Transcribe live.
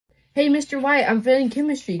Hey, Mr. White, I'm failing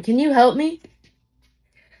chemistry. Can you help me?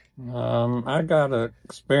 I got an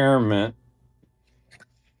experiment.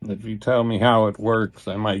 If you tell me how it works,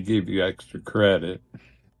 I might give you extra credit.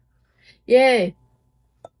 Yay.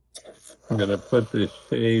 I'm gonna put this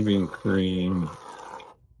shaving cream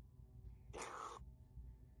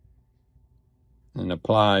and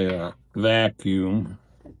apply a vacuum.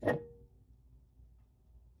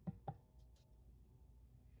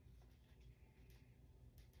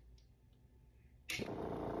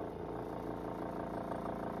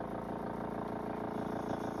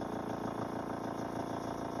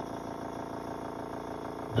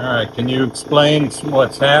 All right, can you explain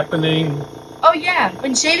what's happening? Oh, yeah.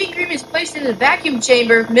 When shaving cream is placed in the vacuum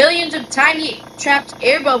chamber, millions of tiny trapped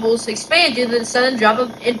air bubbles expand due to the sudden drop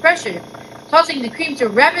in pressure, causing the cream to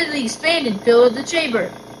rapidly expand and fill the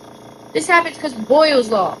chamber. This happens because of Boyle's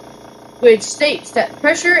law, which states that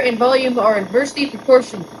pressure and volume are inversely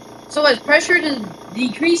proportional. So as pressure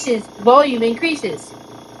decreases, volume increases.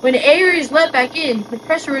 When air is let back in, the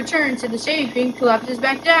pressure returns and the shaving cream collapses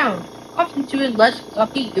back down, often to a less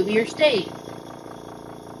fluffy, gooier state.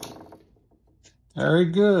 Very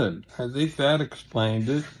good. I think that explained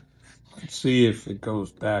it. Let's see if it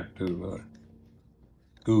goes back to a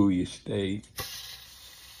gooey state.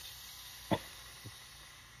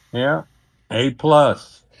 Yeah, A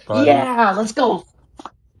plus, buddy. Yeah, let's go.